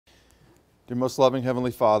Dear most loving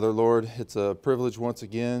Heavenly Father, Lord, it's a privilege once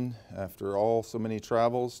again, after so many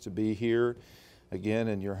travels, to be here again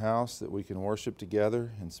in your house, that we can worship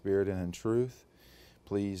together in spirit and in truth.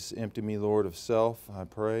 Please empty me, Lord, of self, I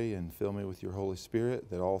pray, and fill me with your Holy Spirit,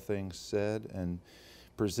 that all things said and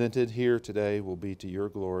presented here today will be to your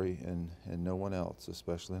glory and no one else,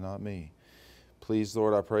 especially not me. Please,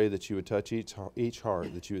 Lord, I pray that you would touch each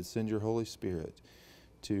heart, that you would send your Holy Spirit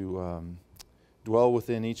to dwell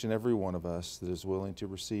within each and every one of us that is willing to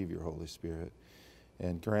receive your Holy Spirit,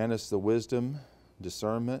 and grant us the wisdom,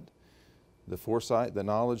 discernment, the foresight, the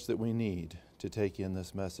knowledge that we need to take in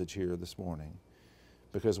this message here this morning.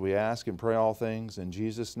 Because we ask and pray all things in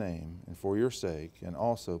Jesus' name and for your sake. And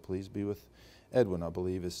also, please be with Edwin, I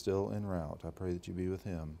believe is still en route. I pray that you be with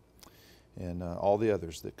him and all the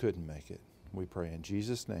others that couldn't make it. We pray in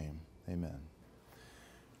Jesus' name, amen.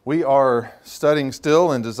 We are studying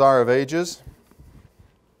still in Desire of Ages.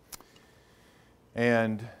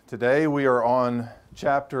 And today we are on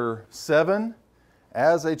chapter 7,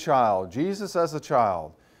 As a Child, Jesus as a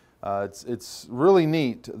Child. It's really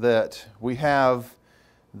neat that we have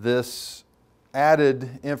this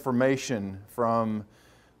added information from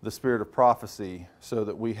the Spirit of prophecy so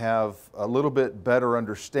that we have a little bit better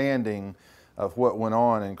understanding of what went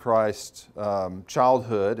on in Christ's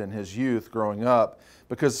childhood and his youth growing up,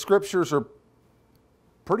 because scriptures are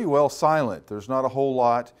pretty well silent. There's not a whole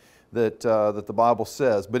lot that the Bible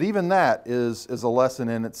says. But even that is a lesson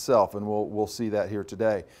in itself, and we'll see that here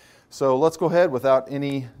today. So let's go ahead without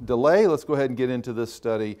any delay. Let's go ahead and get into this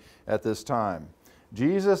study at this time.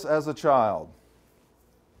 Jesus as a child.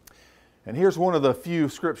 And here's one of the few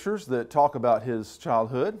scriptures that talk about his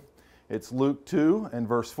childhood. It's Luke 2 and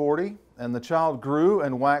verse 40. And the child grew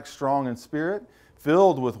and waxed strong in spirit,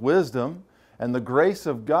 filled with wisdom, and the grace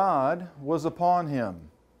of God was upon him.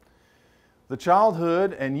 The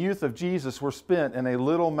childhood and youth of Jesus were spent in a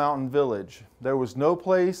little mountain village. There was no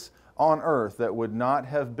place on earth that would not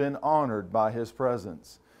have been honored by his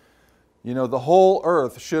presence. You know, the whole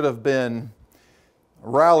earth should have been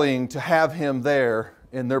rallying to have him there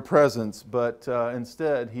in their presence, but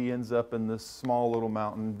instead he ends up in this small little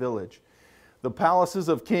mountain village. The palaces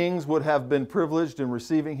of kings would have been privileged in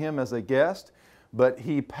receiving him as a guest, but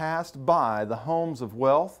he passed by the homes of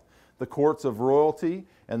wealth, the courts of royalty,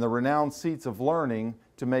 and the renowned seats of learning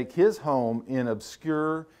to make his home in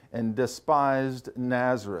obscure and despised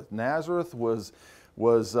Nazareth. Nazareth was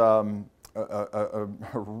a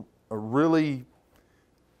really,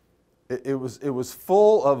 it was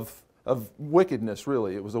full of wickedness,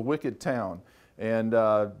 really. It was a wicked town, and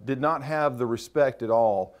did not have the respect at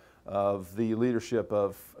all of the leadership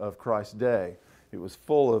of Christ's day. It was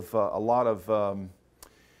full of a lot of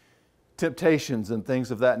temptations and things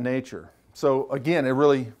of that nature. So again,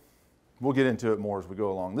 we'll get into it more as we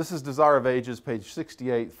go along. This is Desire of Ages, page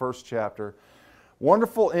 68, first chapter.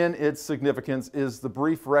 Wonderful in its significance is the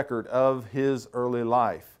brief record of his early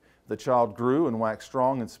life. The child grew and waxed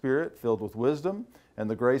strong in spirit, filled with wisdom, and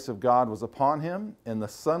the grace of God was upon him. In the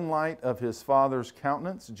sunlight of his father's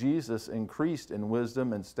countenance, Jesus increased in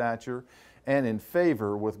wisdom and stature and in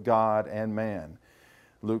favor with God and man.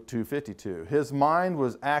 Luke 2:52. His mind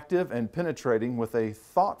was active and penetrating with a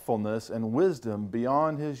thoughtfulness and wisdom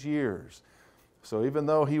beyond his years. So even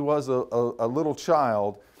though he was a little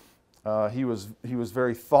child, he was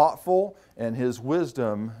very thoughtful, and his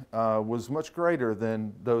wisdom was much greater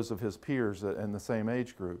than those of his peers in the same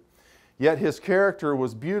age group. Yet his character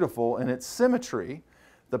was beautiful in its symmetry.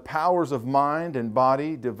 The powers of mind and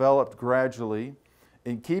body developed gradually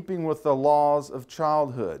in keeping with the laws of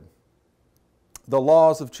childhood. The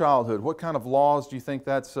laws of childhood. What kind of laws do you think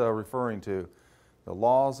that's referring to? The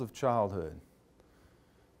laws of childhood.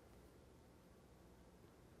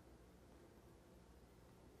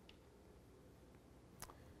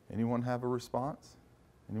 Anyone have a response?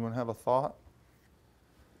 Anyone have a thought?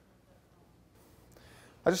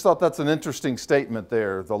 I just thought that's an interesting statement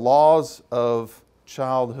there. The laws of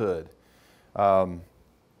childhood. I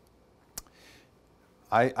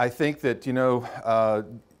think that, you know,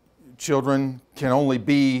 children can only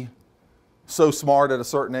be so smart at a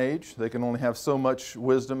certain age. They can only have so much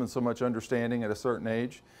wisdom and so much understanding at a certain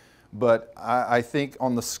age. But I think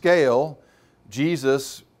on the scale,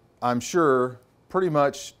 Jesus, I'm sure, pretty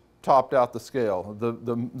much topped out the scale.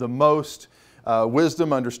 The most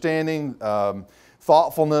wisdom, understanding,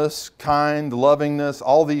 thoughtfulness, kind, lovingness,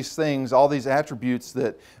 all these things, all these attributes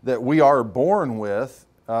that we are born with,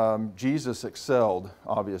 Jesus excelled,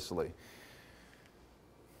 obviously.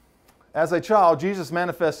 As a child, Jesus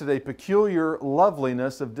manifested a peculiar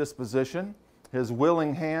loveliness of disposition. His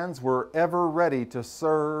willing hands were ever ready to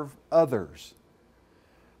serve others.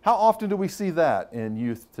 How often do we see that in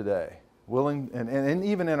youth today? Willing, and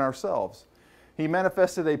even in ourselves. He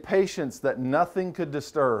manifested a patience that nothing could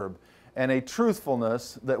disturb and a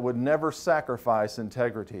truthfulness that would never sacrifice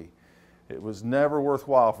integrity. It was never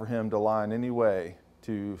worthwhile for him to lie in any way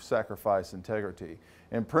to sacrifice integrity.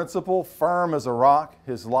 In principle, firm as a rock,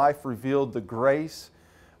 his life revealed the grace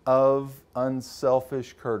of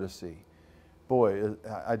unselfish courtesy. Boy,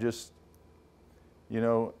 I just,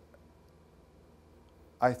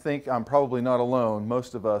 I think I'm probably not alone.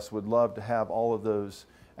 Most of us would love to have all of those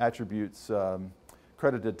attributes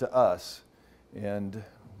credited to us. And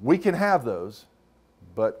we can have those,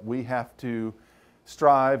 but we have to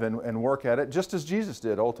strive and work at it, just as Jesus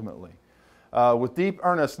did ultimately. With deep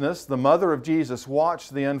earnestness, the mother of Jesus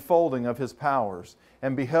watched the unfolding of his powers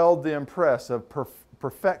and beheld the impress of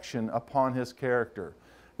perfection upon his character.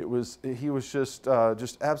 He was just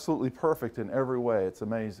absolutely perfect in every way. It's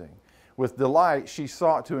amazing. With delight, she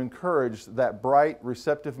sought to encourage that bright,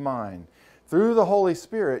 receptive mind. Through the Holy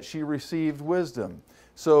Spirit, she received wisdom.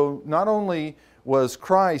 So not only was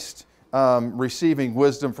Christ receiving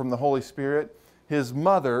wisdom from the Holy Spirit, his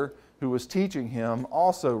mother, who was teaching him,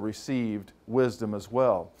 also received wisdom as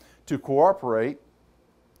well. To cooperate,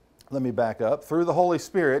 let me back up. Through the Holy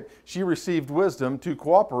Spirit, she received wisdom to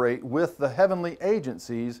cooperate with the heavenly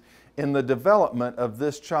agencies in the development of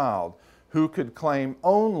this child, who could claim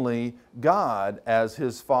only God as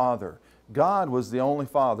his father. God was the only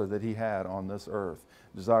father that he had on this earth.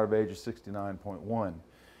 Desire of Ages 69.1.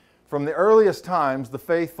 From the earliest times, the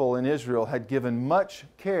faithful in Israel had given much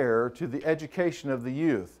care to the education of the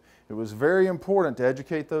youth. It was very important to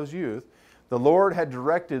educate those youth. The Lord had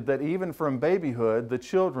directed that even from babyhood, the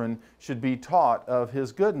children should be taught of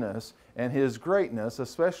his goodness and his greatness,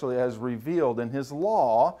 especially as revealed in his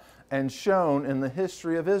law and shown in the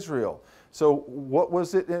history of Israel. So what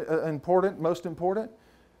was it most important?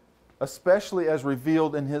 Especially as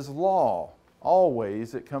revealed in his law.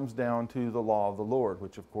 Always it comes down to the law of the Lord,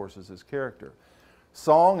 which of course is his character.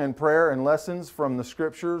 Song and prayer and lessons from the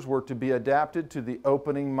Scriptures were to be adapted to the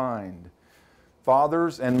opening mind.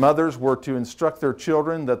 Fathers and mothers were to instruct their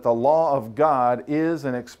children that the law of God is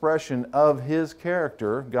an expression of his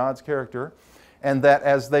character, God's character, and that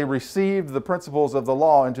as they received the principles of the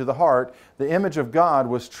law into the heart, the image of God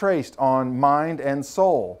was traced on mind and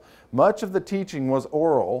soul. Much of the teaching was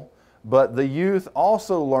oral, but the youth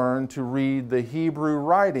also learned to read the Hebrew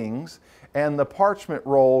writings, and the parchment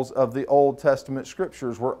rolls of the Old Testament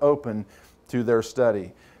Scriptures were open to their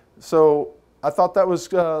study. So I thought that was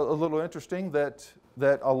a little interesting that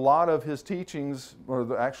a lot of his teachings,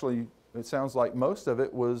 or actually it sounds like most of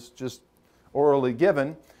it, was just orally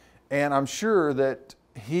given. And I'm sure that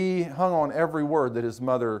he hung on every word that his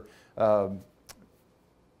mother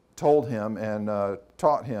told him and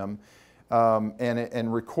taught him,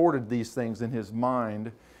 and recorded these things in his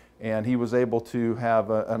mind. And he was able to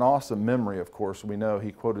have an awesome memory, of course. We know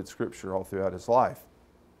he quoted Scripture all throughout his life.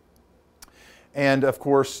 And of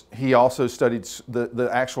course, he also studied the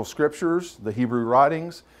actual Scriptures, the Hebrew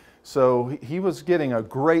writings. So he was getting a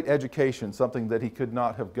great education, something that he could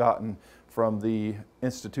not have gotten from the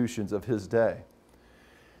institutions of his day.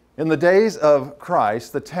 In the days of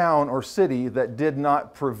Christ, the town or city that did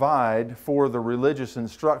not provide for the religious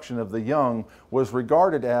instruction of the young was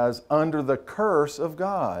regarded as under the curse of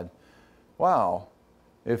God. Wow.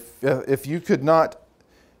 If you could not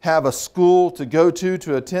have a school to go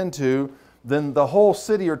to attend to, then the whole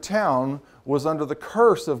city or town was under the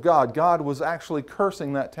curse of God. God was actually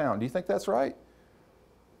cursing that town. Do you think that's right?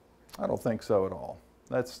 I don't think so at all.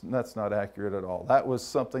 That's not accurate at all. That was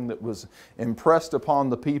something that was impressed upon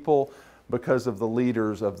the people because of the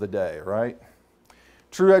leaders of the day, right?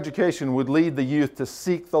 True education would lead the youth to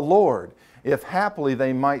seek the Lord, if haply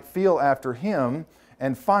they might feel after him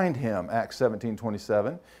and find him, Acts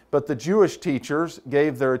 17:27. But the Jewish teachers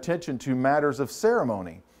gave their attention to matters of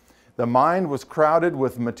ceremony. The mind was crowded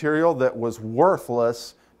with material that was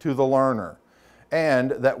worthless to the learner,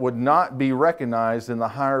 and that would not be recognized in the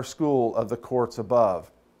higher school of the courts above.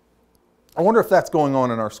 I wonder if that's going on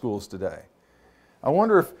in our schools today. I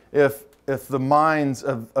wonder if the minds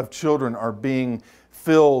of children are being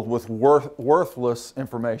filled with worthless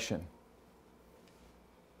information.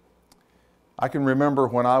 I can remember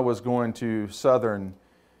when I was going to Southern,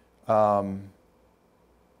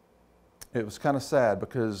 it was kind of sad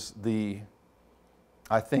because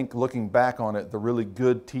I think looking back on it, the really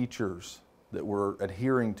good teachers that were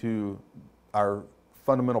adhering to our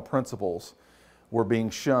fundamental principles were being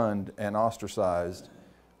shunned and ostracized,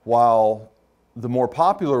 while the more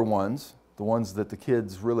popular ones, the ones that the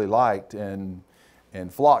kids really liked and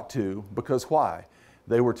flocked to, because why?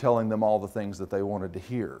 they were telling them all the things that they wanted to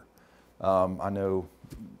hear. I know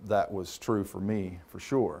that was true for me, for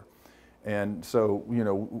sure. And so, you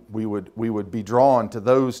know, we would be drawn to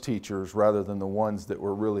those teachers rather than the ones that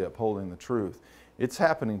were really upholding the truth. It's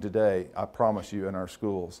happening today, I promise you, in our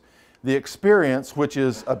schools. The experience which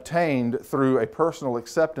is obtained through a personal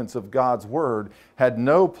acceptance of God's Word had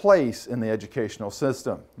no place in the educational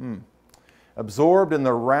system. Absorbed in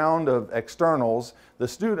the round of externals, the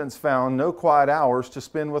students found no quiet hours to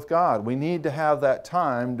spend with God. We need to have that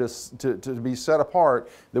time to be set apart,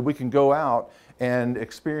 that we can go out and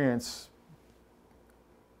experience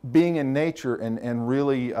being in nature and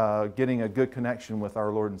really getting a good connection with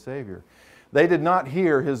our Lord and Savior. They did not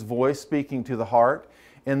hear His voice speaking to the heart.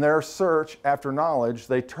 In their search after knowledge,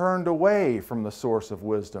 they turned away from the source of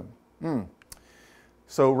wisdom.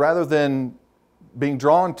 So rather than being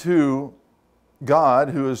drawn to God,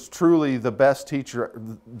 who is truly the best teacher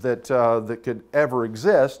that could ever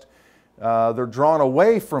exist, they're drawn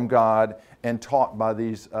away from God and taught by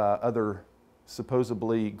these other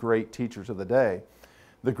supposedly great teachers of the day.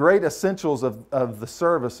 The great essentials of the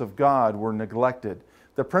service of God were neglected.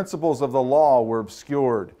 The principles of the law were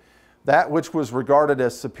obscured. That which was regarded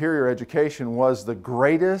as superior education was the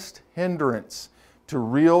greatest hindrance to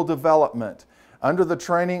real development. Under the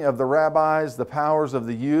training of the rabbis, the powers of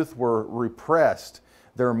the youth were repressed.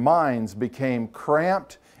 Their minds became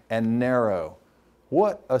cramped and narrow.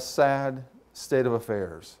 What a sad state of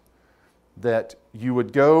affairs. That you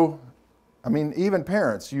would go, I mean, even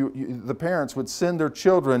parents, the parents would send their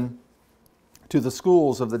children to the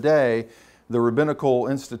schools of the day, the rabbinical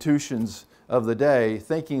institutions of the day,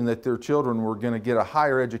 thinking that their children were going to get a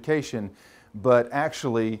higher education, but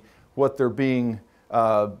actually what they're being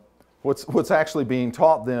what's actually being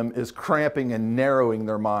taught them is cramping and narrowing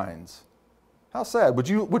their minds. How sad. Would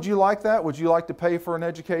you like that? Would you like to pay for an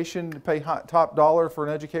education, to pay top dollar for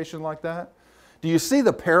an education like that? Do you see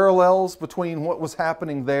the parallels between what was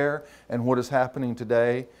happening there and what is happening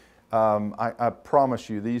today? I promise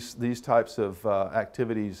you, these types of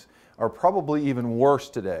activities are probably even worse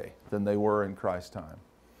today than they were in Christ's time.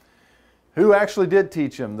 Who actually did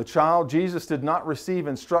teach him? The child. Jesus did not receive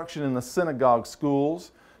instruction in the synagogue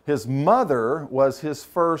schools. His mother was his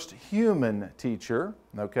first human teacher,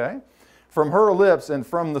 okay? From her lips and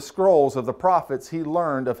from the scrolls of the prophets, he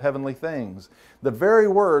learned of heavenly things. The very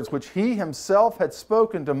words which he himself had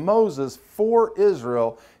spoken to Moses for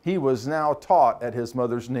Israel, he was now taught at his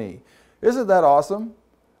mother's knee. Isn't that awesome?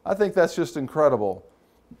 I think that's just incredible.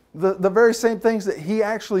 The very same things that he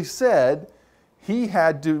actually said, he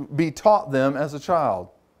had to be taught them as a child.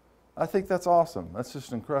 I think that's awesome. That's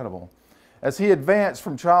just incredible. As he advanced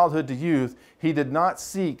from childhood to youth, he did not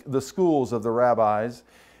seek the schools of the rabbis.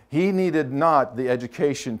 He needed not the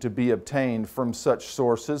education to be obtained from such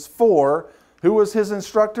sources, for who was his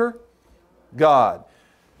instructor? God.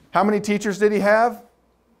 How many teachers did he have?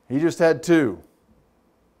 He just had two.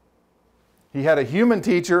 He had a human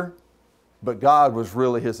teacher, but God was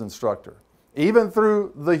really his instructor. Even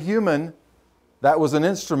through the human, that was an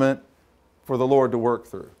instrument for the Lord to work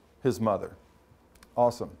through, his mother.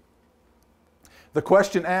 Awesome. The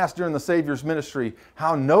question asked during the Savior's ministry,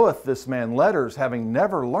 how knoweth this man letters, having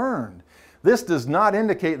never learned? This does not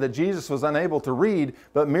indicate that Jesus was unable to read,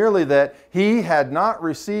 but merely that he had not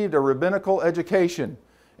received a rabbinical education.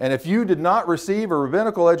 And if you did not receive a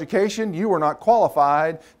rabbinical education, you were not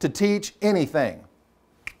qualified to teach anything.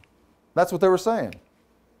 That's what they were saying.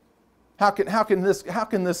 How can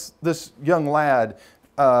this young lad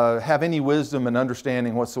have any wisdom and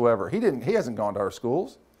understanding whatsoever? He hasn't gone to our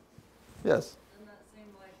schools. Yes. Doesn't that seem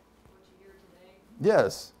like what you hear today?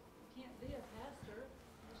 Yes. You can't be a pastor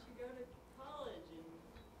unless you go to college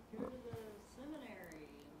and go to the seminary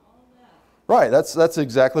and all of that. Right. That's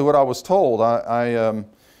exactly what I was told.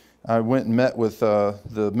 I went and met with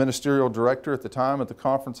the ministerial director at the time at the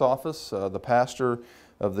conference office, the pastor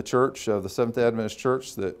of the church, of the Seventh-day Adventist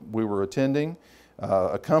Church that we were attending,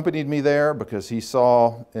 accompanied me there because he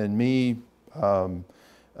saw in me a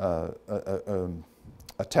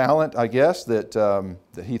talent, I guess, that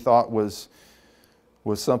he thought was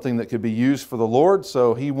something that could be used for the Lord.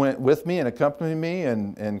 So he went with me and accompanied me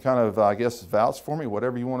and kind of, I guess, vouched for me,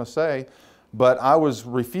 whatever you want to say. But I was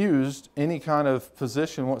refused any kind of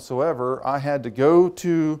position whatsoever. I had to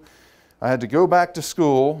go back to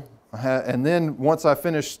school. And then once I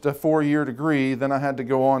finished a 4-year degree, then I had to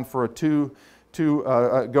go on for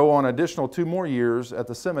go on additional 2 more years at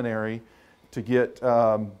the seminary to get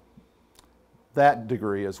that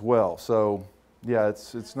degree as well. So yeah,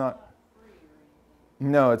 it's not.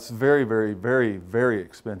 No, it's very, very, very, very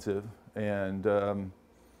expensive, and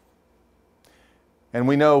And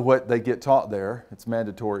we know what they get taught there. It's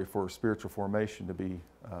mandatory for spiritual formation to be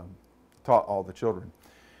taught all the children,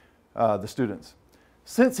 the students.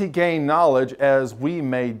 Since he gained knowledge, as we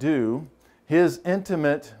may do, his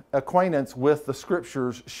intimate acquaintance with the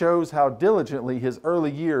Scriptures shows how diligently his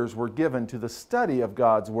early years were given to the study of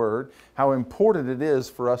God's Word, how important it is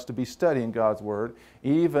for us to be studying God's Word,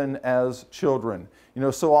 even as children. You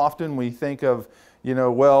know, so often we think of, you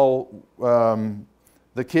know, well,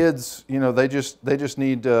 the kids, you know, they just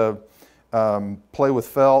need to play with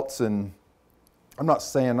felts, and I'm not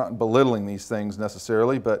saying, not belittling these things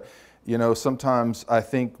necessarily, but, you know, sometimes I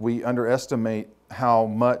think we underestimate how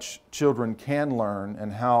much children can learn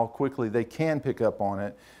and how quickly they can pick up on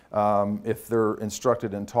it if they're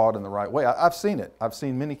instructed and taught in the right way. I've seen it. I've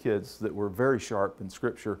seen many kids that were very sharp in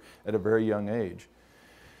Scripture at a very young age.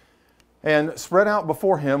 And spread out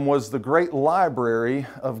before him was the great library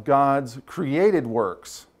of God's created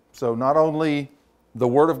works. So not only the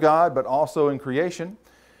Word of God, but also in creation.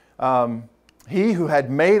 He who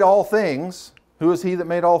had made all things, who is he that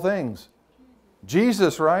made all things?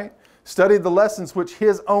 Jesus, right? Studied the lessons which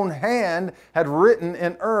his own hand had written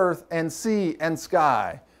in earth and sea and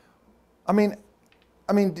sky. I mean,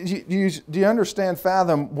 do you understand,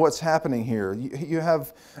 fathom what's happening here? You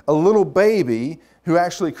have a little baby who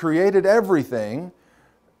actually created everything,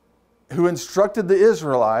 who instructed the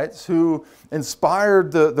Israelites, who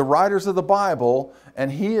inspired the writers of the Bible,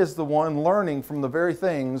 and he is the one learning from the very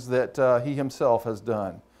things that he himself has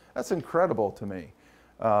done. That's incredible to me.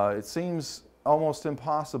 It seems almost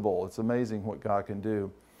impossible. It's amazing what God can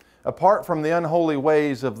do. Apart from the unholy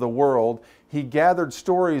ways of the world, he gathered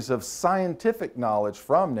stories of scientific knowledge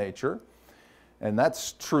from nature, and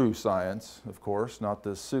that's true science, of course, not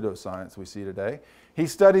the pseudoscience we see today. He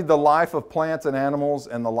studied the life of plants and animals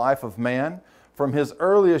and the life of man. From his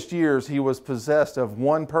earliest years, he was possessed of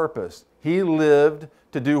one purpose. He lived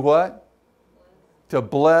to do what? To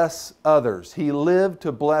bless others. He lived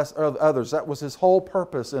to bless others. That was his whole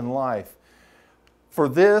purpose in life. For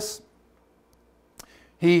this,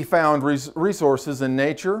 he found resources in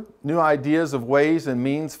nature. New ideas of ways and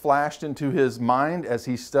means flashed into his mind as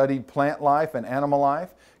he studied plant life and animal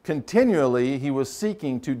life. Continually, he was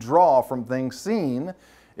seeking to draw from things seen,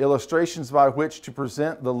 illustrations by which to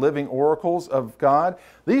present the living oracles of God.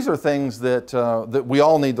 These are things that we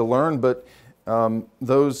all need to learn, but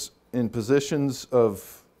those in positions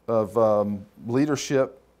of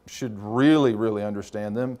leadership should really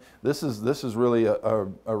understand them. This is really a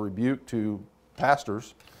rebuke to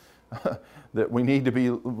pastors that we need to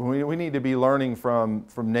be learning from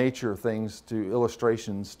nature things, to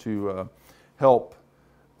illustrations, to help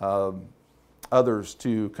others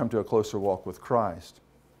to come to a closer walk with Christ.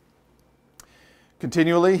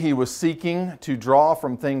 Continually, he was seeking to draw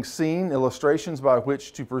from things seen, illustrations by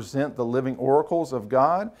which to present the living oracles of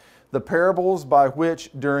God. The parables by which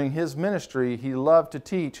during his ministry he loved to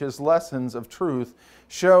teach his lessons of truth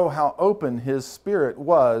show how open his spirit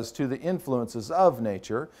was to the influences of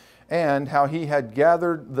nature, and how he had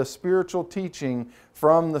gathered the spiritual teaching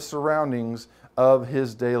from the surroundings of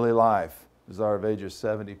his daily life. Desire of Ages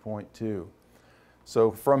 70.2.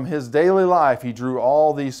 So from his daily life he drew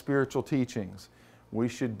all these spiritual teachings. We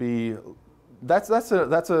should be, that's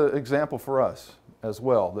an example for us as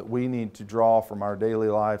well, that we need to draw from our daily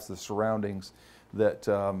lives, the surroundings, that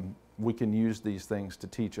we can use these things to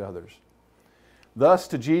teach others. Thus,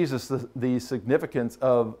 to Jesus, the significance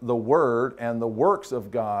of the Word and the works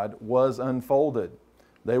of God was unfolded.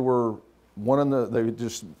 They were they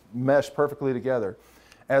just meshed perfectly together.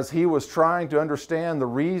 As he was trying to understand the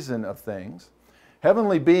reason of things,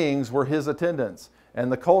 heavenly beings were his attendants,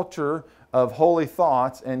 and the culture of holy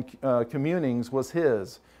thoughts and communings was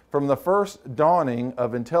his. From the first dawning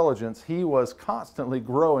of intelligence, he was constantly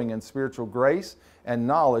growing in spiritual grace and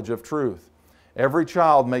knowledge of truth. Every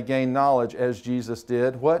child may gain knowledge as Jesus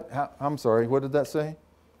did. I'm sorry, what did that say?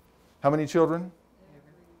 How many children?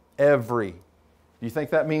 Every. Do you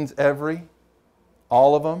think that means every?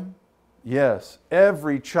 All of them? Yes.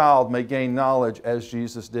 Every child may gain knowledge as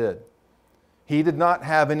Jesus did. He did not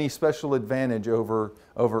have any special advantage over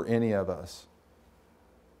any of us.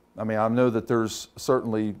 I mean, I know that there's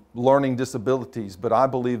certainly learning disabilities, but I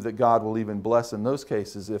believe that God will even bless in those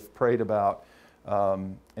cases if prayed about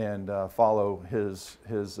and follow His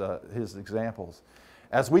examples.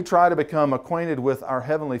 As we try to become acquainted with our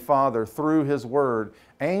Heavenly Father through His Word,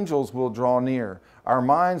 angels will draw near. Our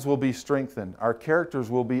minds will be strengthened. Our characters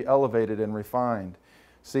will be elevated and refined.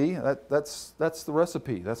 See, that's the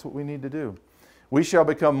recipe. That's what we need to do. We shall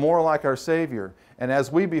become more like our Savior. And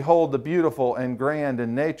as we behold the beautiful and grand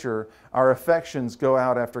in nature, our affections go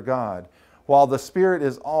out after God. While the spirit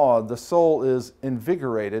is awed, the soul is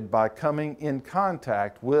invigorated by coming in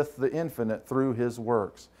contact with the infinite through His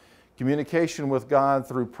works. Communication with God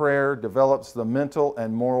through prayer develops the mental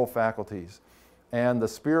and moral faculties, and the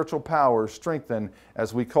spiritual powers strengthen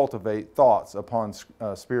as we cultivate thoughts upon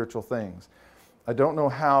spiritual things. I don't know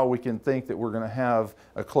how we can think that we're going to have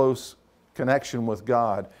a close connection with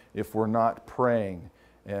God if we're not praying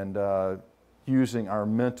and using our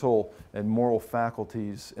mental and moral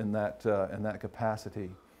faculties in that capacity.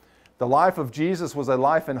 The life of Jesus was a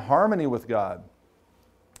life in harmony with God.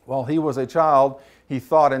 While He was a child, He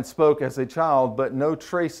thought and spoke as a child, but no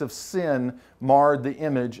trace of sin marred the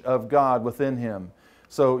image of God within Him.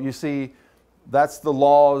 So you see, that's the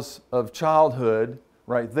laws of childhood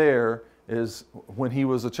right there, is when He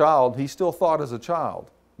was a child, He still thought as a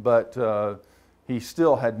child, but He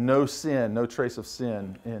still had no sin, no trace of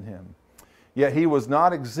sin in Him. Yet He was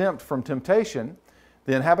not exempt from temptation.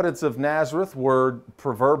 The inhabitants of Nazareth were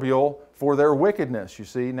proverbial for their wickedness. You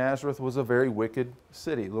see, Nazareth was a very wicked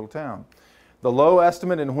city, little town. The low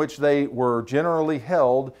estimate in which they were generally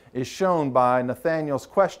held is shown by Nathanael's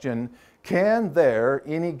question, "Can there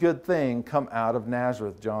any good thing come out of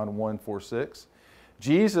Nazareth?" John 1:4-6.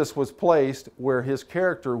 Jesus was placed where His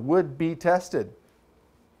character would be tested.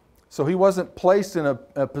 So He wasn't placed in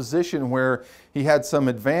a position where He had some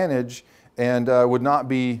advantage and would not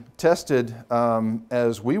be tested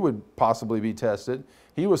as we would possibly be tested.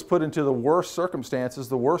 He was put into the worst circumstances,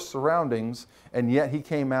 the worst surroundings, and yet He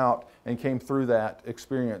came out and came through that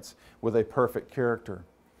experience with a perfect character.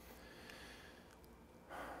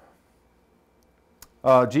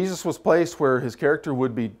 Jesus was placed where His character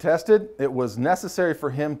would be tested. It was necessary for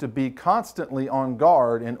Him to be constantly on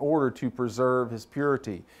guard in order to preserve His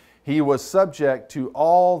purity. He was subject to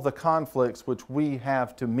all the conflicts which we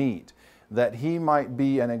have to meet, that He might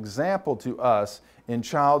be an example to us in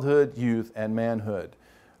childhood, youth, and manhood.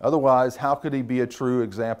 Otherwise, how could He be a true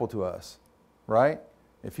example to us, right?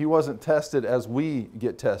 If He wasn't tested as we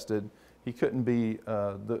get tested, He couldn't be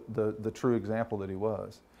the true example that He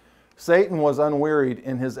was. Satan was unwearied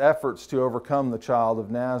in his efforts to overcome the child of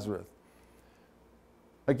Nazareth.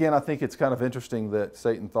 Again, I think it's kind of interesting that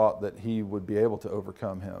Satan thought that he would be able to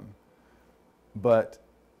overcome him. But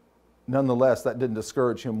nonetheless, that didn't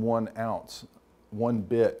discourage him 1 ounce, 1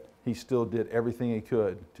 bit. He still did everything he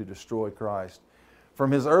could to destroy Christ.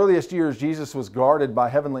 From His earliest years, Jesus was guarded by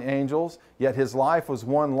heavenly angels, yet His life was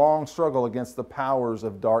one long struggle against the powers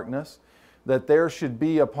of darkness. That there should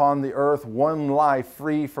be upon the earth one life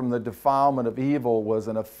free from the defilement of evil was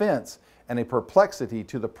an offense and a perplexity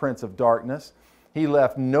to the prince of darkness. He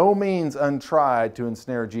left no means untried to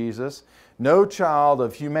ensnare Jesus. No child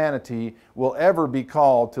of humanity will ever be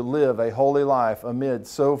called to live a holy life amid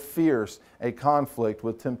so fierce a conflict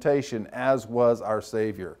with temptation as was our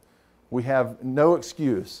Savior. We have no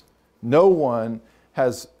excuse. No one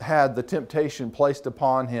has had the temptation placed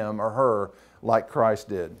upon him or her like Christ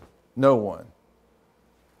did. No one.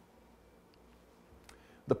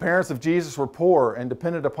 The parents of Jesus were poor and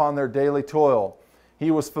depended upon their daily toil. He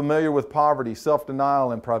was familiar with poverty,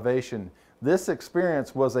 self-denial, and privation. This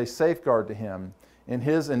experience was a safeguard to him. In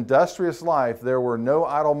his industrious life, there were no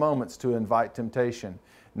idle moments to invite temptation.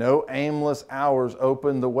 No aimless hours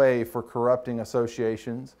opened the way for corrupting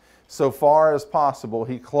associations. So far as possible,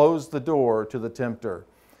 he closed the door to the tempter.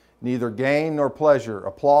 Neither gain nor pleasure,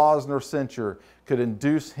 applause nor censure could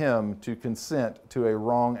induce him to consent to a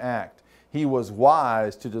wrong act. He was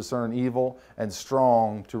wise to discern evil and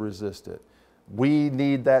strong to resist it. We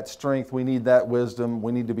need that strength. We need that wisdom.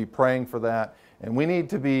 We need to be praying for that. And we need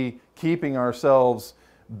to be keeping ourselves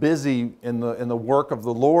busy in the work of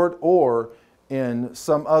the Lord or in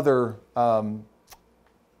some other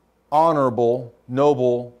honorable,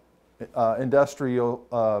 noble,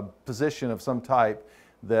 industrial position of some type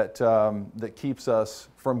that keeps us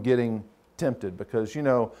from getting tempted, because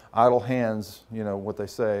idle hands, what they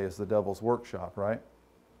say is the devil's workshop, right?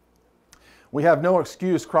 We have no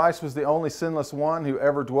excuse. Christ was the only sinless one who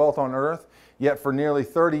ever dwelt on earth, yet for nearly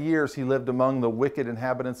 30 years He lived among the wicked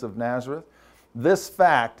inhabitants of Nazareth. This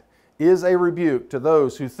fact is a rebuke to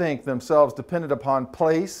those who think themselves dependent upon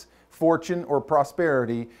place, fortune, or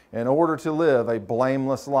prosperity in order to live a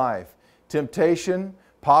blameless life. Temptation,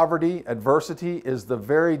 poverty, adversity is the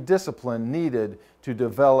very discipline needed to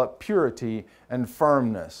develop purity and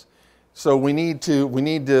firmness. So we need to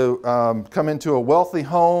come into a wealthy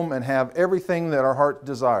home and have everything that our heart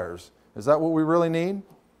desires. Is that what we really need?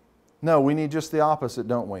 No, we need just the opposite,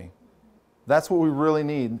 don't we? That's what we really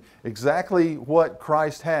need. Exactly what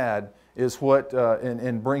Christ had is what,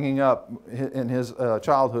 in bringing up in His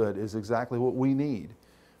childhood, is exactly what we need.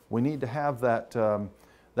 We need to have that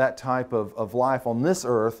that type of life on this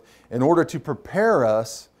earth in order to prepare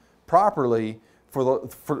us properly for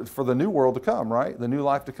the new world to come, right? The new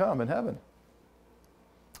life to come in heaven.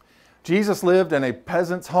 Jesus lived in a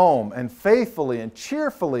peasant's home and faithfully and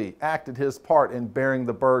cheerfully acted his part in bearing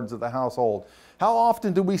the burdens of the household. How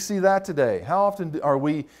often do we see that today? How often are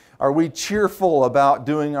we cheerful about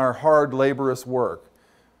doing our hard, laborious work?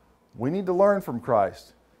 We need to learn from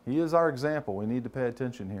Christ. He is our example. We need to pay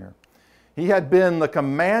attention here. He had been the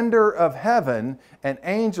commander of heaven, and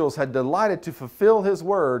angels had delighted to fulfill his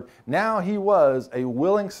word. Now he was a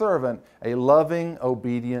willing servant, a loving,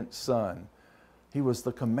 obedient son. He was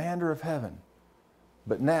the commander of heaven.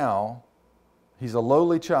 But now, he's a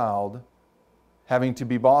lowly child having to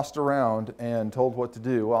be bossed around and told what to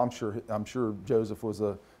do. Well, I'm sure Joseph was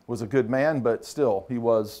a good man, but still, he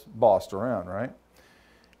was bossed around, right?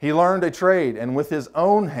 He learned a trade and with his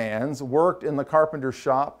own hands worked in the carpenter's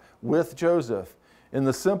shop with Joseph. In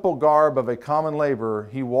the simple garb of a common laborer,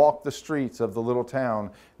 he walked the streets of the little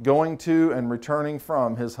town, going to and returning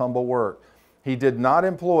from his humble work. He did not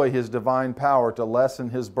employ his divine power to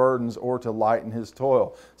lessen his burdens or to lighten his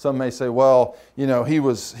toil. Some may say, well, he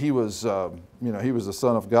was the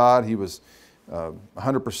Son of God. He was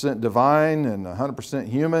 100% divine and 100%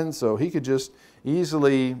 human, so he could just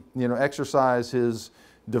easily, exercise his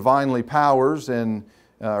divinely powers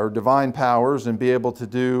or divine powers and be able to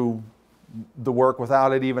do the work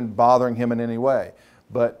without it even bothering him in any way.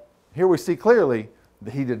 But here we see clearly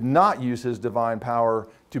that he did not use his divine power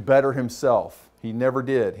to better himself. He never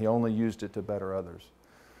did. He only used it to better others.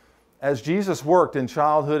 As Jesus worked in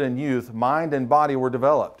childhood and youth, mind and body were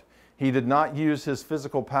developed. He did not use his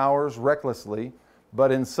physical powers recklessly,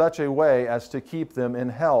 but in such a way as to keep them in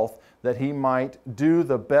health that he might do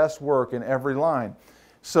the best work in every line.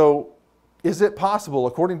 So, is it possible,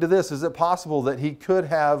 according to this, is it possible that he could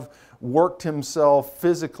have worked himself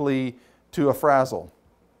physically to a frazzle?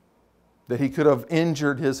 That he could have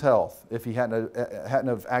injured his health if he hadn't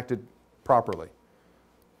have acted properly?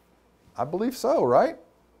 I believe so, right?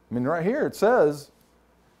 I mean, right here it says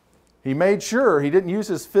he made sure he didn't use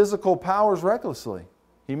his physical powers recklessly.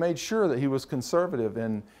 He made sure that he was conservative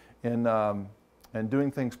in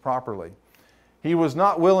doing things properly. He was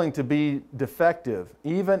not willing to be defective,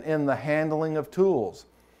 even in the handling of tools.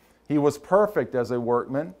 He was perfect as a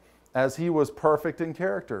workman, as he was perfect in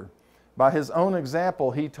character. By his own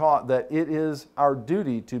example, he taught that it is our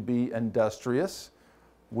duty to be industrious.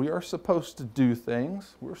 We are supposed to do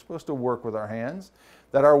things. We're supposed to work with our hands.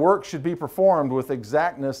 That our work should be performed with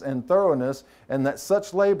exactness and thoroughness, and that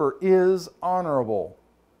such labor is honorable.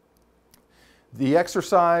 The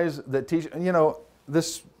exercise that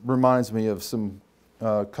this reminds me of some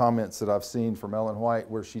comments that I've seen from Ellen White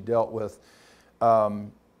where she dealt with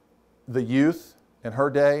the youth in her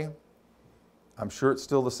day. I'm sure it's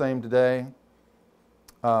still the same today,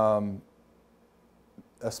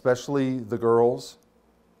 especially the girls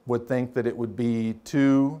would think that it would be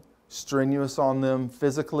too strenuous on them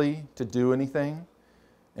physically to do anything.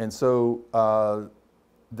 And so I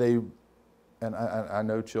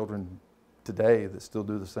know children today that still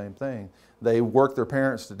do the same thing. They work their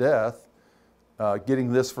parents to death,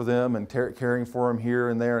 getting this for them and caring for them here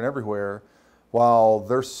and there and everywhere, while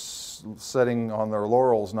they're sitting on their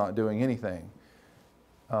laurels not doing anything.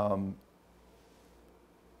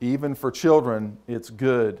 Even for children, it's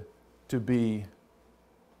good to be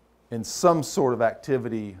in some sort of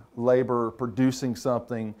activity, labor, producing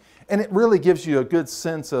something, and it really gives you a good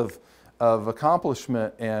sense of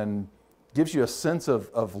accomplishment and gives you a sense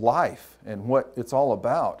of life and what it's all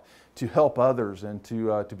about, to help others and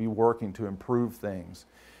to be working to improve things.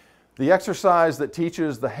 The exercise that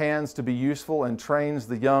teaches the hands to be useful and trains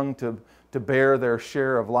the young to bear their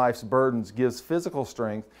share of life's burdens gives physical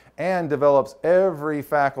strength and develops every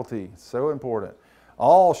faculty. So important.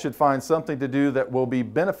 All should find something to do that will be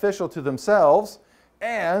beneficial to themselves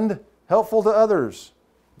and helpful to others.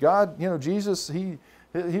 God, Jesus, He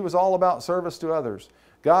was all about service to others.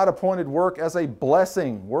 God appointed work as a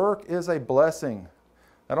blessing. Work is a blessing.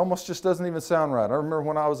 That almost just doesn't even sound right. I remember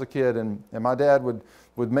when I was a kid and my dad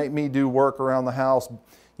would make me do work around the house.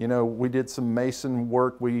 We did some mason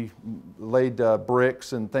work. We laid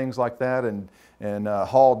bricks and things like that and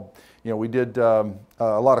hauled, we did a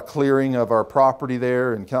lot of clearing of our property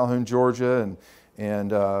there in Calhoun, Georgia.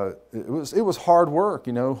 And it was hard work,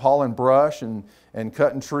 hauling brush and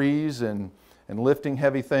cutting trees and lifting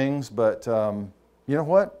heavy things. But you know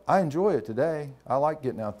what? I enjoy it today. I like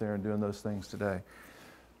getting out there and doing those things today.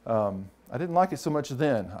 I didn't like it so much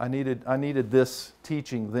then. I needed this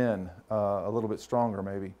teaching then a little bit stronger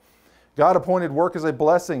maybe. God appointed work as a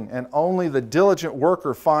blessing, and only the diligent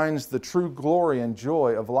worker finds the true glory and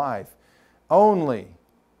joy of life. Only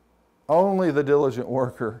the diligent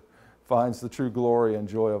worker finds the true glory and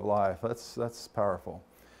joy of life. That's powerful.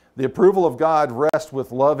 The approval of God rests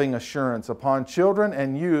with loving assurance upon children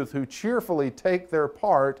and youth who cheerfully take their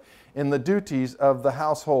part in the duties of the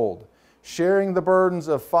household, sharing the burdens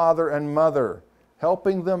of father and mother,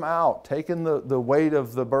 helping them out, taking the weight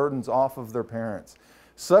of the burdens off of their parents.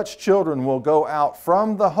 Such children will go out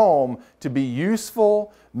from the home to be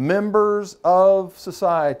useful members of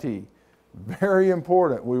society. Very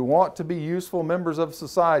important. We want to be useful members of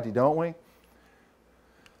society, don't we?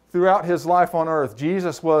 Throughout his life on earth,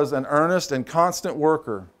 Jesus was an earnest and constant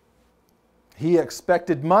worker. He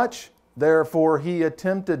expected much, therefore he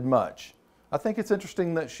attempted much. I think it's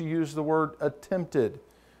interesting that she used the word attempted.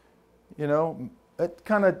 You know, it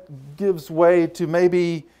kind of gives way to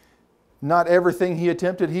maybe not everything he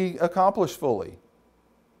attempted he accomplished fully.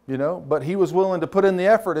 You know, but he was willing to put in the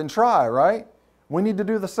effort and try, right? We need to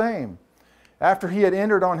do the same. After he had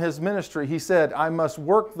entered on his ministry, he said, I must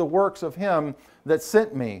work the works of him that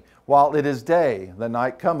sent me while it is day. The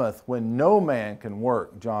night cometh when no man can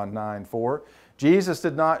work. John 9:4. Jesus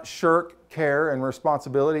did not shirk care and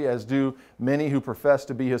responsibility as do many who profess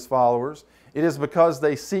to be his followers. It is because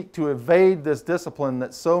they seek to evade this discipline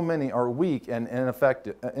that so many are weak and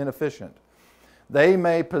inefficient. They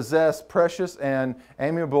may possess precious and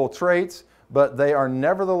amiable traits, but they are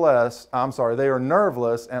nerveless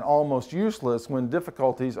and almost useless when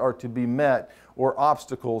difficulties are to be met or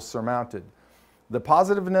obstacles surmounted. The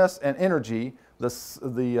positiveness and energy, the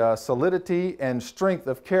solidity and strength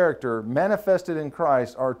of character manifested in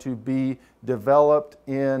Christ are to be developed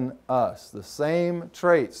in us. The same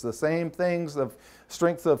traits, the same things of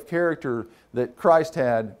strength of character that Christ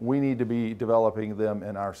had, we need to be developing them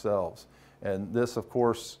in ourselves. And this, of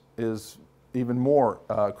course, is even more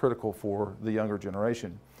critical for the younger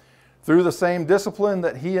generation. Through the same discipline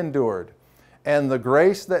that he endured and the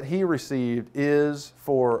grace that he received is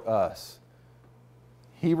for us.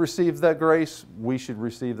 He received that grace, we should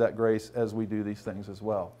receive that grace as we do these things as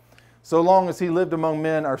well. So long as he lived among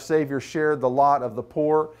men, our Savior shared the lot of the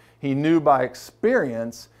poor. He knew by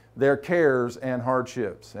experience their cares and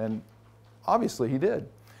hardships. And obviously he did.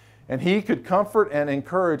 And he could comfort and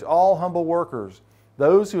encourage all humble workers.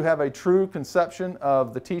 Those who have a true conception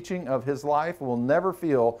of the teaching of his life will never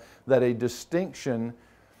feel that a distinction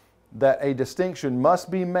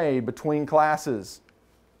must be made between classes.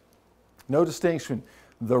 No distinction.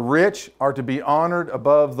 The rich are to be honored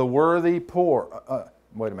above the worthy poor.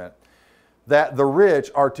 Wait a minute. That the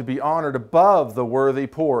rich are to be honored above the worthy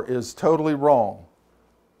poor is totally wrong.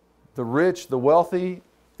 The rich, the wealthy,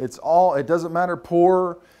 it doesn't matter,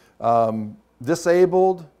 poor,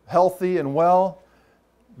 disabled, healthy, and well.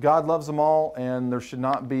 God loves them all, and there should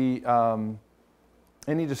not be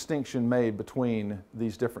any distinction made between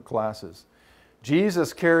these different classes.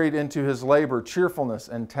 Jesus carried into his labor cheerfulness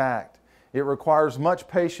and tact. It requires much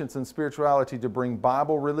patience and spirituality to bring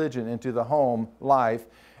Bible religion into the home life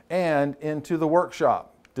and into the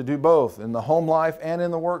workshop, to do both in the home life and in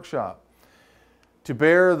the workshop, to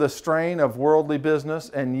bear the strain of worldly business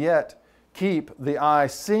and yet keep the eye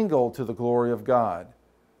single to the glory of God.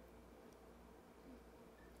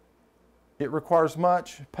 It requires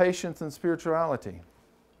much patience and spirituality.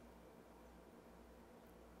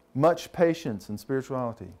 Much patience and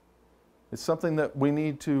spirituality. It's something that we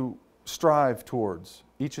need to strive towards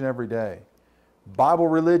each and every day. Bible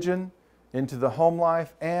religion into the home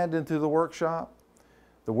life and into the workshop,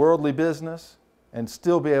 the worldly business, and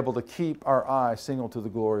still be able to keep our eye single to the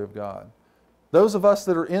glory of God. Those of us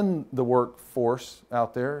that are in the workforce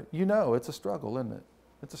out there, you know it's a struggle, isn't it?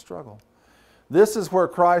 It's a struggle. This is where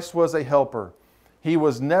Christ was a helper. He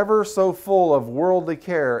was never so full of worldly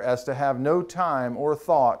care as to have no time or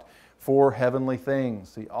thought for heavenly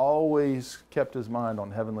things. He always kept his mind on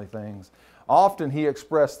heavenly things. Often he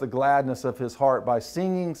expressed the gladness of his heart by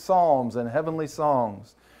singing psalms and heavenly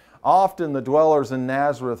songs. Often the dwellers in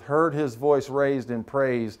Nazareth heard his voice raised in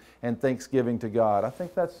praise and thanksgiving to God. I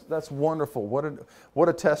think that's wonderful. What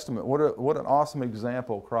a testament. What an awesome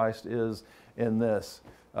example Christ is in this.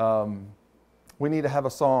 We need to have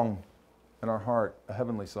a song in our heart, a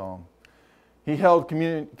heavenly song. He held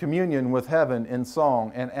communion with heaven in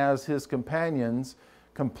song, and as his companions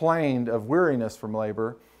complained of weariness from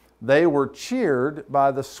labor, they were cheered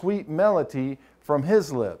by the sweet melody from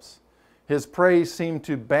his lips. His praise seemed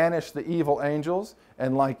to banish the evil angels,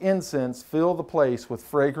 and like incense fill the place with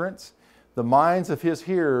fragrance. The minds of his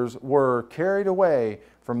hearers were carried away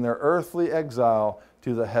from their earthly exile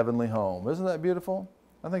to the heavenly home. Isn't that beautiful?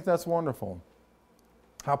 I think that's wonderful.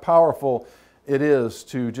 How powerful it is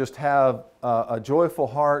to just have a joyful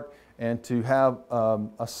heart and to have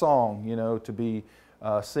a song, to be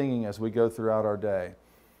singing as we go throughout our day.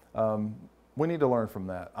 We need to learn from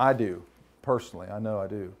that. I do, personally. I know I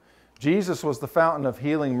do. Jesus was the fountain of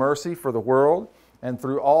healing mercy for the world, and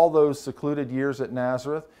through all those secluded years at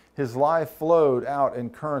Nazareth, his life flowed out in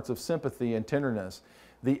currents of sympathy and tenderness.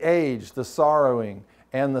 The aged, the sorrowing,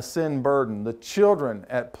 and the sin burdened, the children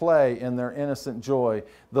at play in their innocent joy,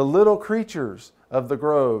 the little creatures of the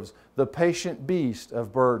groves, the patient beast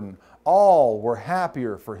of burden, all were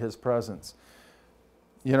happier for his presence.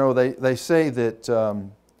 They say that,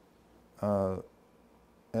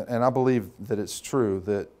 and I believe that it's true,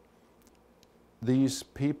 that these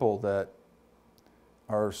people that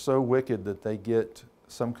are so wicked that they get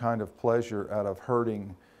some kind of pleasure out of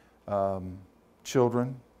hurting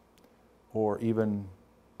children or even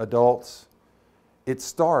adults, it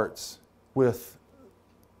starts with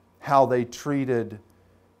how they treated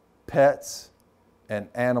pets and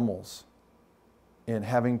animals, and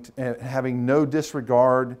having no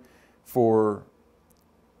disregard for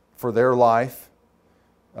their life,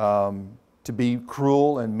 to be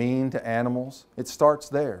cruel and mean to animals. It starts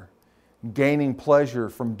there, gaining pleasure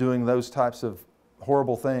from doing those types of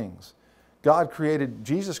horrible things.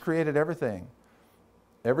 Jesus created everything.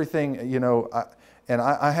 Everything, and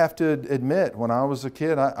I have to admit, when I was a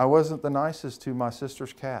kid, I wasn't the nicest to my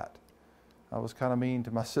sister's cat. I was kind of mean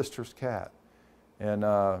to my sister's cat. And,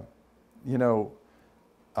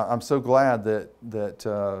 I'm so glad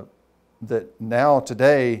that now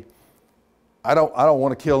today, I don't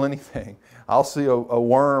want to kill anything. I'll see a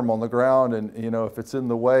worm on the ground, and if it's in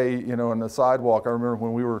the way, in the sidewalk. I remember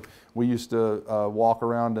when we used to walk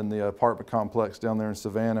around in the apartment complex down there in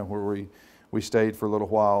Savannah, where we stayed for a little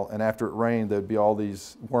while, and after it rained, there'd be all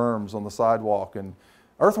these worms on the sidewalk. And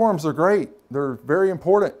earthworms are great; they're very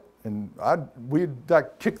important, and we'd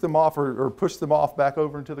kick them off or push them off back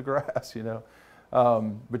over into the grass,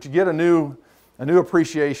 But you get a new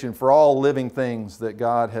appreciation for all living things that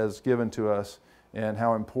God has given to us and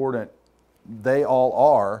how important they all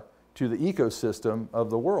are to the ecosystem of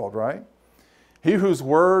the world, right? He whose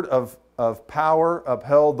word of power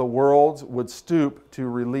upheld the worlds would stoop to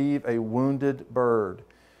relieve a wounded bird.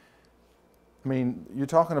 I mean, you're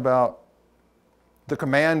talking about the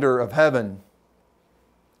commander of heaven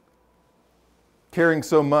caring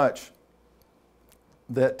so much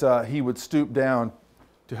that he would stoop down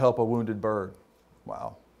to help a wounded bird.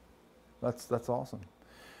 Wow, that's awesome.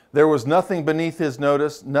 There was nothing beneath his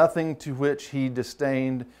notice, nothing to which he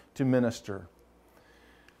disdained to minister.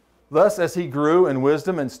 Thus, as he grew in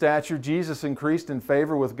wisdom and stature, Jesus increased in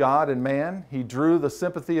favor with God and man. He drew the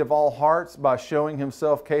sympathy of all hearts by showing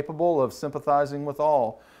himself capable of sympathizing with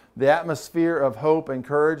all. The atmosphere of hope and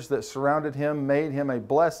courage that surrounded him made him a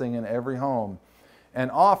blessing in every home.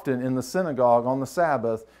 And often in the synagogue on the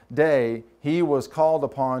Sabbath day, he was called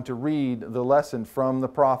upon to read the lesson from the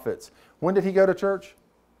prophets. When did he go to church?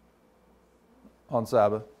 On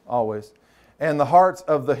Sabbath, always. And the hearts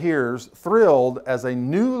of the hearers thrilled as a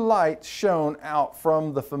new light shone out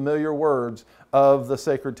from the familiar words of the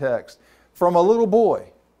sacred text. From a little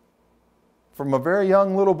boy, from a very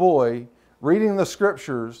young little boy, reading the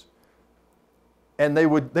scriptures, and they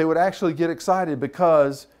would actually get excited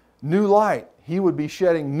because new light. He would be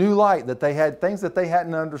shedding new light, that they had things that they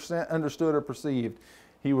hadn't understood or perceived.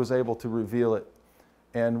 He was able to reveal it.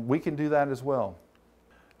 And we can do that as well.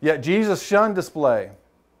 Yet Jesus shunned display.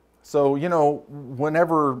 So,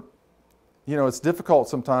 whenever, it's difficult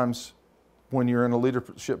sometimes when you're in a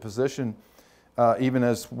leadership position, even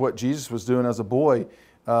as what Jesus was doing as a boy.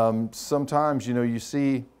 Sometimes, you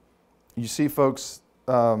see folks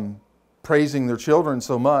praising their children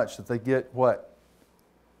so much that they get what?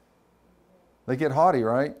 They get haughty,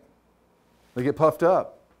 right? They get puffed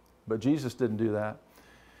up. But Jesus didn't do that.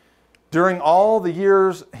 During all the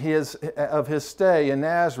years of his stay in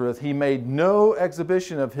Nazareth, he made no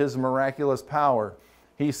exhibition of his miraculous power.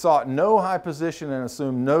 He sought no high position and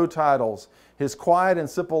assumed no titles. His quiet and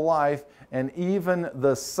simple life, and even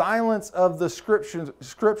the silence of the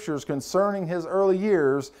scriptures concerning his early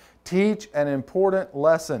years, teach an important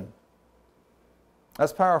lesson.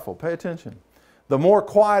 That's powerful. Pay attention. The more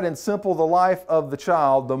quiet and simple the life of the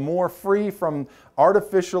child, the more free from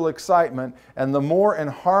artificial excitement, and the more in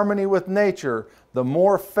harmony with nature, the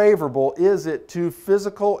more favorable is it to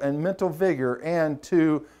physical and mental vigor and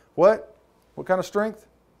to what? What kind of strength?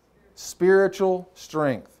 Spiritual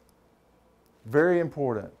strength. Very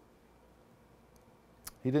important.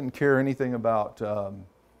 He didn't care anything about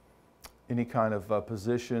any kind of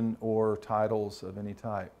position or titles of any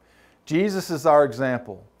type. Jesus is our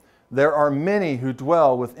example. there are many who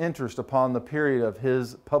dwell with interest upon the period of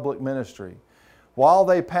his public ministry, while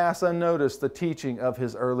they pass unnoticed the teaching of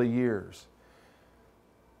his early years.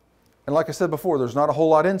 And like I said before, there's not a whole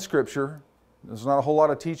lot in Scripture. There's not a whole lot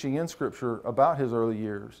of teaching in Scripture about his early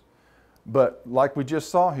years. But like we just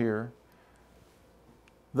saw here,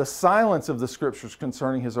 the silence of the Scriptures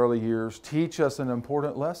concerning his early years teach us an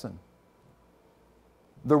important lesson.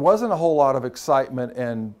 There wasn't a whole lot of excitement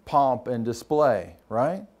and pomp and display,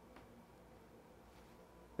 right?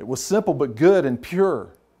 It was simple but good and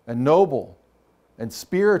pure and noble and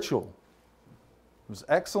spiritual. It was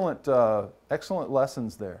excellent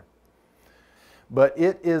lessons there. But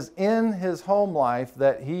it is in his home life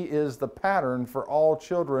that he is the pattern for all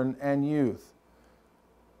children and youth.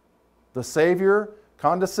 The Savior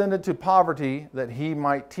condescended to poverty that he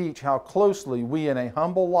might teach how closely we in a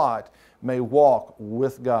humble lot may walk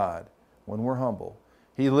with God when we're humble.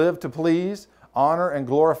 He lived to please, honor, and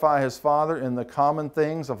glorify his Father in the common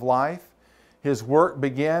things of life. His work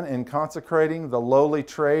began in consecrating the lowly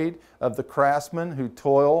trade of the craftsmen who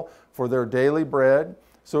toil for their daily bread.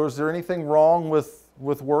 So is there anything wrong with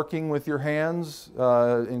working with your hands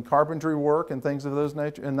in carpentry work and things of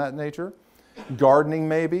that nature? Gardening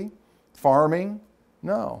maybe? Farming?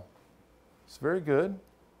 No. It's very good.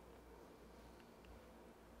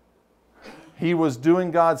 He was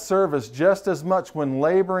doing God's service just as much when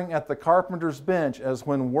laboring at the carpenter's bench as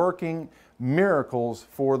when working miracles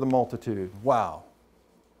for the multitude. Wow.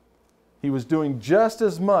 He was doing just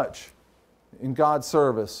as much in God's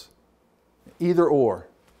service, either or.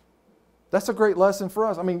 That's a great lesson for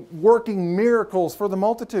us. I mean, working miracles for the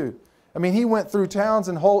multitude. I mean, he went through towns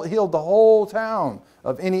and healed the whole town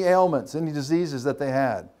of any ailments, any diseases that they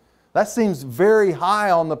had. That seems very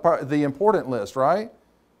high on the important list, right?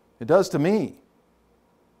 It does to me.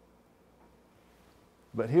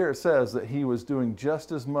 But here it says that he was doing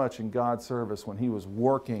just as much in God's service when he was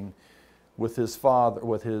working with his father,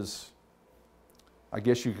 with his, I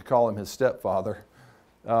guess you could call him his stepfather,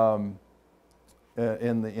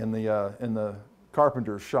 in the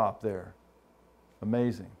carpenter's shop there.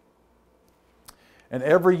 Amazing. And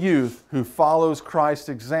every youth who follows Christ's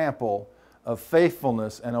example of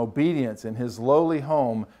faithfulness and obedience in his lowly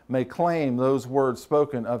home may claim those words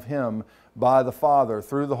spoken of him by the Father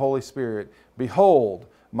through the Holy Spirit. Behold,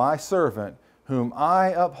 my servant, whom I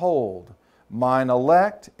uphold, mine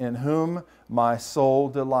elect, in whom my soul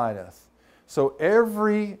delighteth. So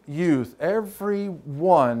every youth, every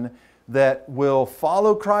one that will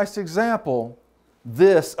follow Christ's example,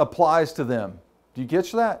 this applies to them. Do you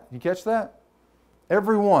catch that? You catch that?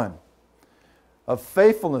 Everyone of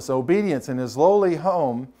faithfulness, obedience in his lowly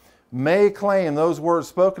home may claim those words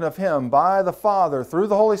spoken of him by the Father through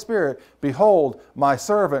the Holy Spirit. Behold, my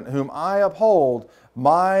servant whom I uphold,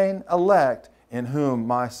 mine elect, in whom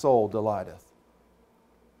my soul delighteth.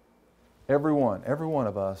 Every one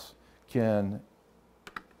of us can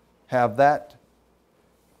have that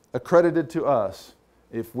accredited to us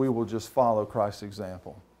if we will just follow Christ's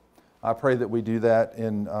example. I pray that we do that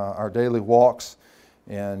in our daily walks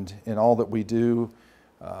and in all that we do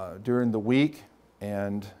during the week.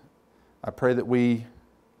 And I pray that we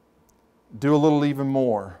do a little even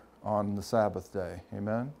more on the Sabbath day.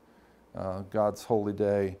 Amen? God's holy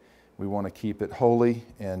day, we want to keep it holy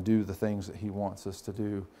and do the things that he wants us to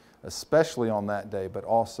do, especially on that day, but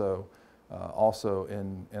also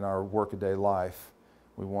in our workaday life.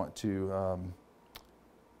 We want to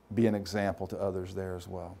be an example to others there as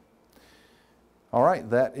well. All right,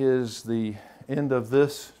 that is the end of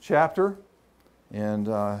this chapter, and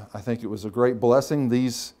I think it was a great blessing.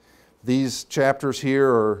 These chapters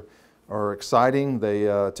here are exciting. They,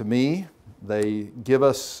 to me, they give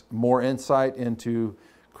us more insight into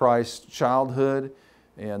Christ's childhood,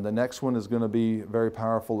 and the next one is going to be very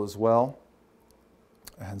powerful as well.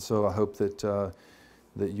 And so I hope that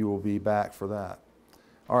that you will be back for that.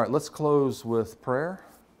 All right, let's close with prayer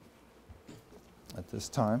at this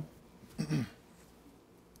time.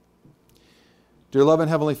 Dear loving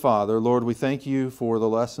Heavenly Father, Lord, we thank you for the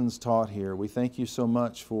lessons taught here. We thank you so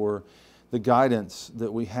much for the guidance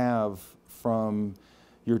that we have from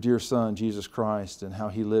your dear Son, Jesus Christ, and how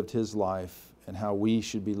he lived his life and how we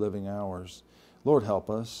should be living ours. Lord, help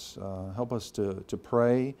us. Help us to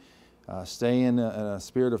pray, stay in a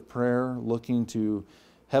spirit of prayer, looking to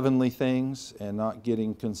heavenly things and not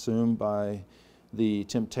getting consumed by the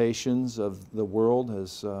temptations of the world,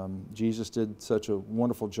 as Jesus did such a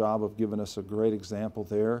wonderful job of giving us a great example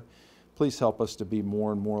there. Please help us to be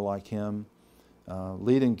more and more like him.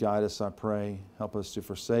 Lead and guide us, I pray. Help us to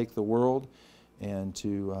forsake the world and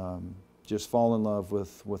to just fall in love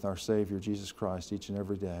with our Savior, Jesus Christ, each and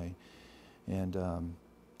every day. And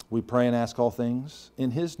We pray and ask all things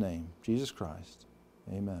in His name, Jesus Christ.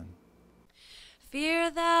 Amen.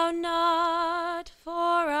 Fear thou not, for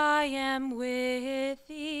I am with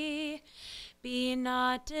thee. Be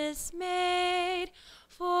not dismayed,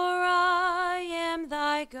 for I am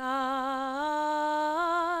thy God.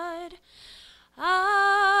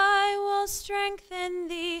 I will strengthen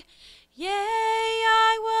thee, yea,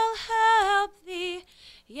 I will help thee,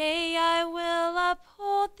 yea, I will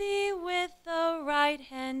uphold thee with the right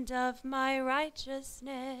hand of my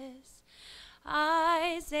righteousness.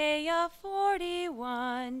 Isaiah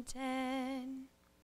 41:10.